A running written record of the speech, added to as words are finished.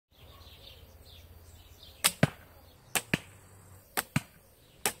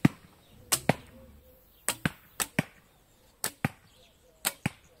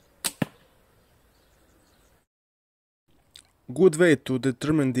Good way to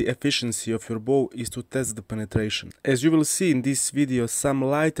determine the efficiency of your bow is to test the penetration. As you will see in this video, some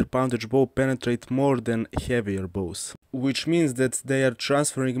lighter poundage bow penetrate more than heavier bows, which means that they are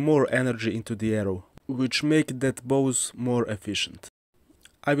transferring more energy into the arrow, which make that bows more efficient.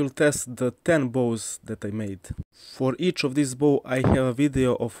 I will test the 10 bows that I made. For each of these bow I have a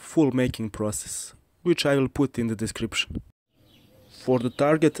video of full making process, which I will put in the description. For the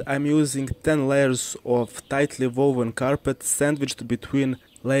target I'm using 10 layers of tightly woven carpet sandwiched between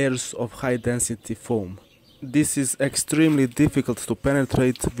layers of high density foam. This is extremely difficult to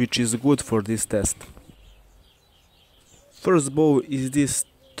penetrate, which is good for this test. First bow is this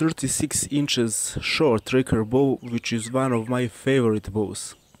 36 inches short trigger bow, which is one of my favorite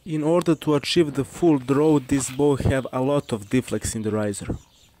bows. In order to achieve the full draw, this bow have a lot of deflex in the riser,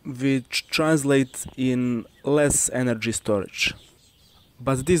 which translates in less energy storage.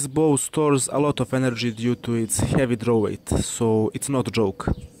 But this bow stores a lot of energy due to its heavy draw weight, so it's not a joke.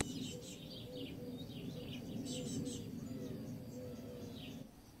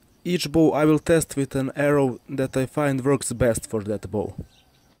 Each bow I will test with an arrow that I find works best for that bow.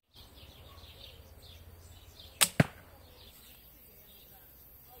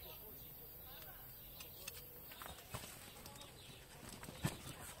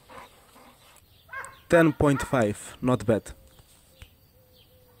 .5, not bad.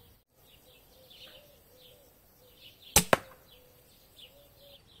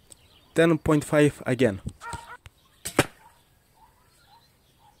 .5 again.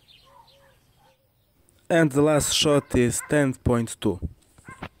 And the last shot is 10.2.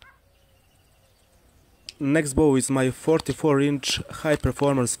 Next bow is my 44-inch high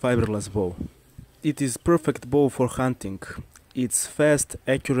performance fiberless bow. It is perfect bow for hunting. It's fast,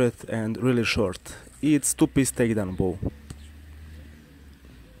 accurate and really short. It's two-piece takedown bow.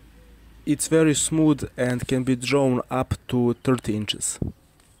 It's very smooth and can be drawn up to 30 inches.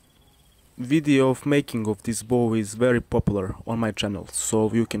 Video of making of this bow is very popular on my channel,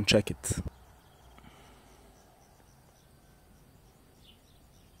 so you can check it.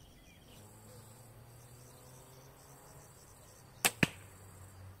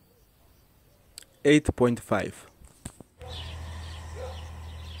 .5.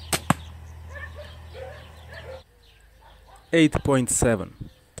 .7.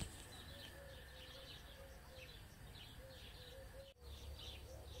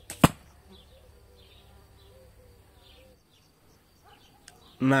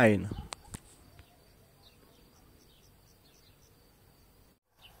 9.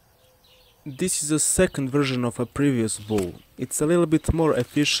 This is a second version of a previous bow. It's a little bit more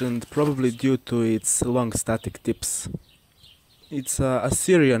efficient, probably due to its long static tips. It's a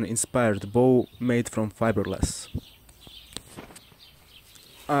Assyrian inspired bow made from fiberglass.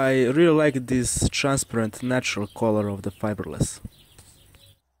 I really like this transparent natural color of the fiberglass.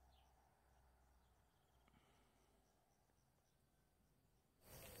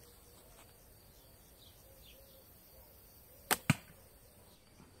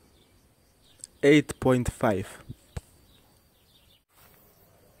 .5.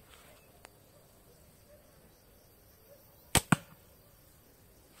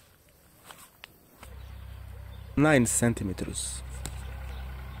 9 centimeters.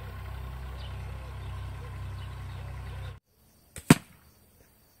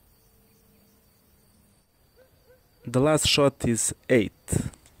 The last shot is 8.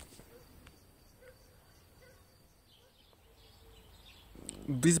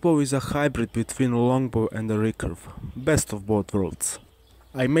 This bow is a hybrid between a longbow and a recurve, best of both worlds.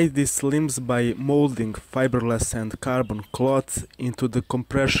 I made these limbs by molding fiberglass and carbon cloth into the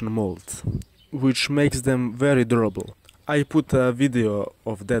compression mold, which makes them very durable. I put a video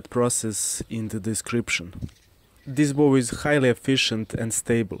of that process in the description. This bow is highly efficient and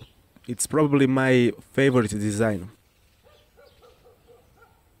stable. It's probably my favorite design.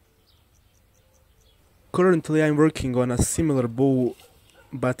 Currently I'm working on a similar bow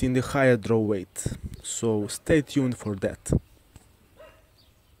but in the higher draw weight, so stay tuned for that.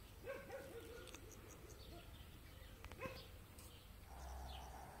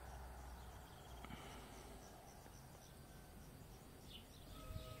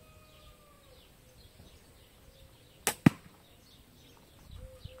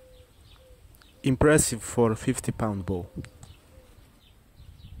 Impressive for a 50-pound bow.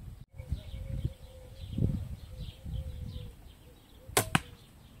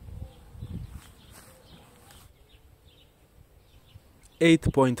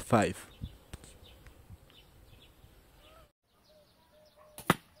 .5.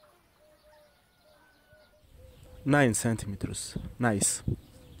 9 centimeters. Nice.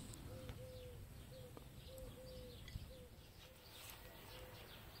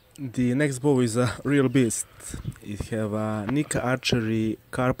 The next bow is a real beast. It have a Nikka Archery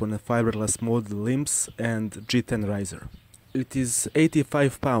carbon and fiberglass molded limbs and G10 riser. It is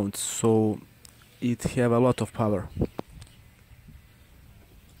 85 pounds, so it have a lot of power.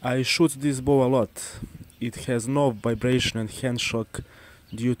 I shoot this bow a lot. It has no vibration and hand shock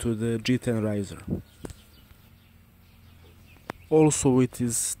due to the G10 riser. Also, it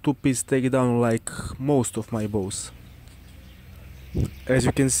is two-piece takedown like most of my bows. As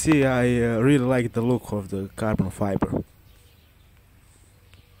you can see, I really like the look of the carbon fiber.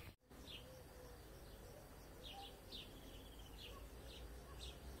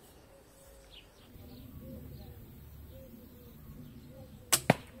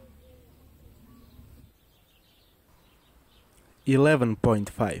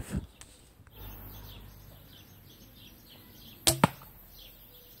 $11.5.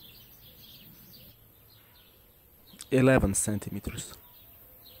 11 centimeters.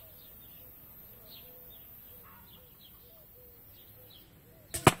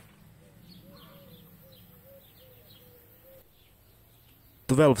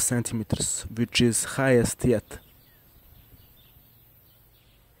 $12 centimeters, which is highest yet.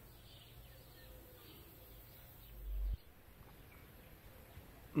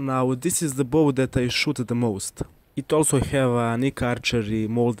 Now this is the bow that I shoot the most. It also have a Nikka Archery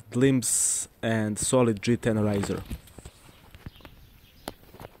molded limbs and solid G10 riser.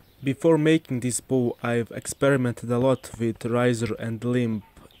 Before making this bow, I've experimented a lot with riser and limb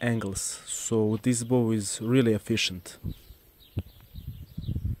angles, so this bow is really efficient.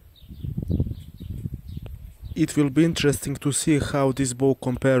 It will be interesting to see how this bow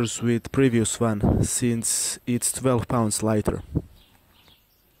compares with previous one, since it's 12 pounds lighter.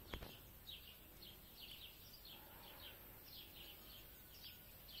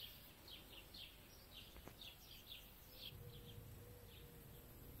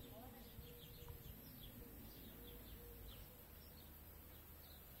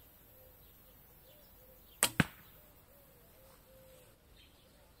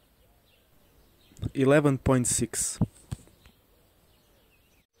 $11.6.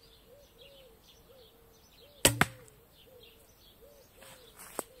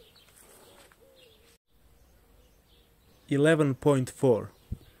 $11.4.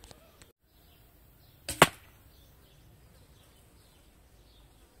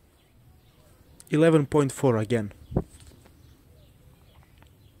 $11.4 again.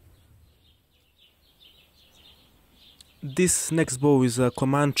 This next bow is a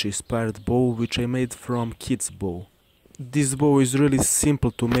Comanche inspired bow which I made from Kids bow. This bow is really simple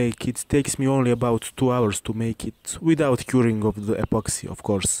to make. It takes me only about 2 hours to make it, without curing of the epoxy, of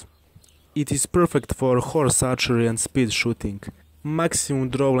course. It is perfect for horse archery and speed shooting. Maximum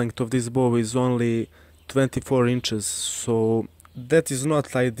draw length of this bow is only 24 inches, so that is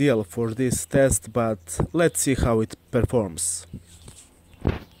not ideal for this test, but let's see how it performs.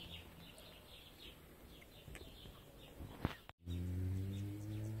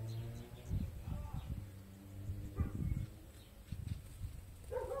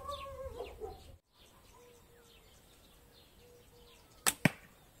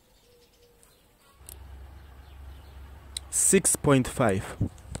 $6.5.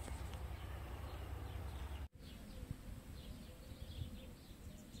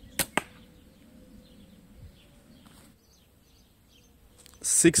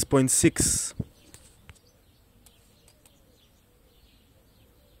 $6.6.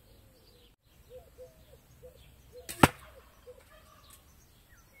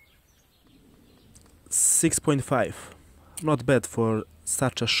 $6.5. Not bad for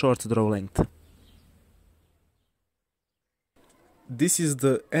such a short draw length. This is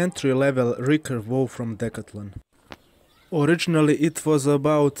the entry-level recurve bow from Decathlon. Originally it was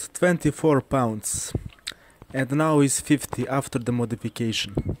about 24 pounds and now is 50 after the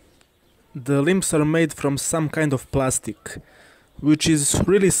modification. The limbs are made from some kind of plastic, which is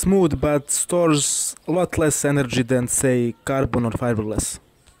really smooth but stores a lot less energy than, say, carbon or fiberglass.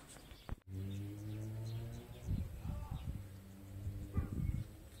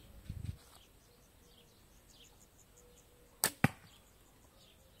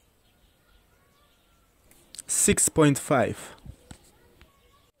 $6.5.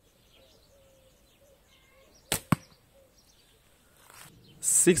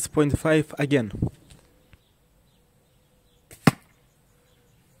 $6.5 again.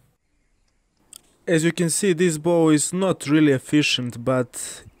 As you can see, this bow is not really efficient,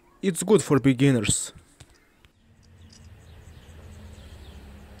 but it's good for beginners.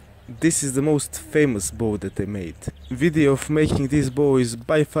 This is the most famous bow that I made. Video of making this bow is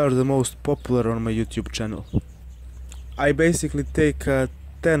by far the most popular on my YouTube channel. I basically take a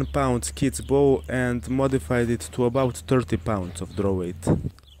 10 pounds kid's bow and modified it to about 30 pounds of draw weight.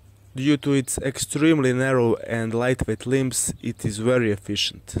 Due to its extremely narrow and lightweight limbs, it is very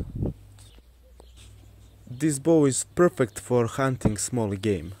efficient. This bow is perfect for hunting small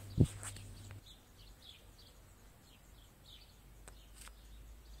game.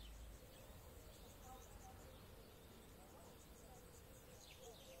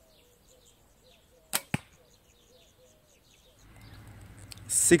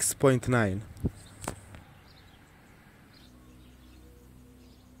 Six 6.9.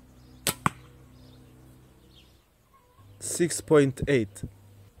 6.8.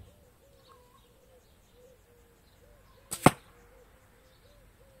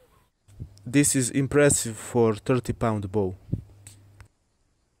 This is impressive for 30-pound bow.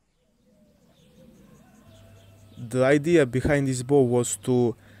 The idea behind this bow was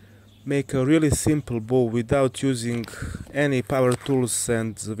to make a really simple bow without using any power tools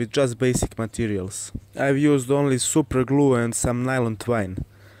and with just basic materials. I've used only super glue and some nylon twine,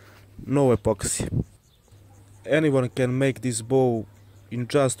 no epoxy. Anyone can make this bow in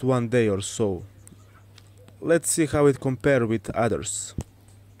just one day or so. Let's see how it compares with others.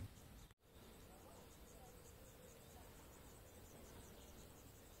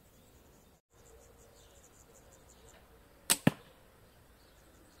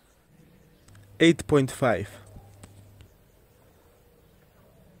 Eight 8.5.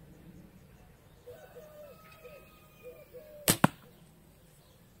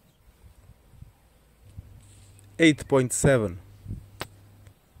 8.7.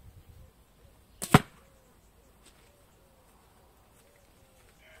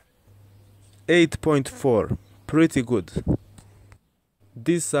 8.4. Pretty good.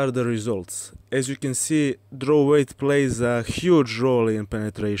 These are the results. As you can see, draw weight plays a huge role in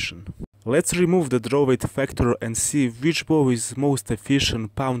penetration. Let's remove the draw weight factor and see which bow is most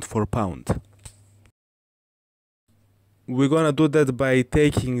efficient pound for pound. We're gonna do that by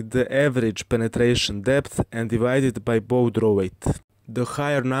taking the average penetration depth and divide it by bow draw weight. The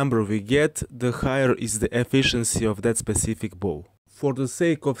higher number we get, the higher is the efficiency of that specific bow. For the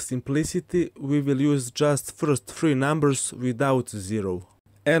sake of simplicity, we will use just first three numbers without zero.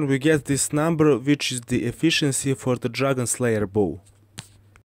 And we get this number, which is the efficiency for the Dragon Slayer bow.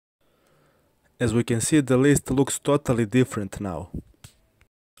 As we can see, the list looks totally different now.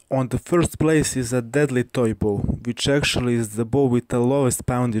 On the first place is a Deadly Toy bow, which actually is the bow with the lowest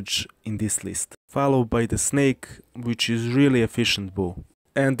poundage in this list, followed by the Snake, which is really efficient bow.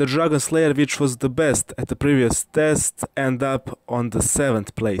 And the Dragon Slayer, which was the best at the previous test, end up on the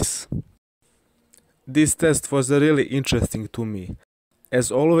 7th place. This test was really interesting to me.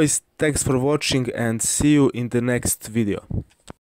 As always, thanks for watching and see you in the next video.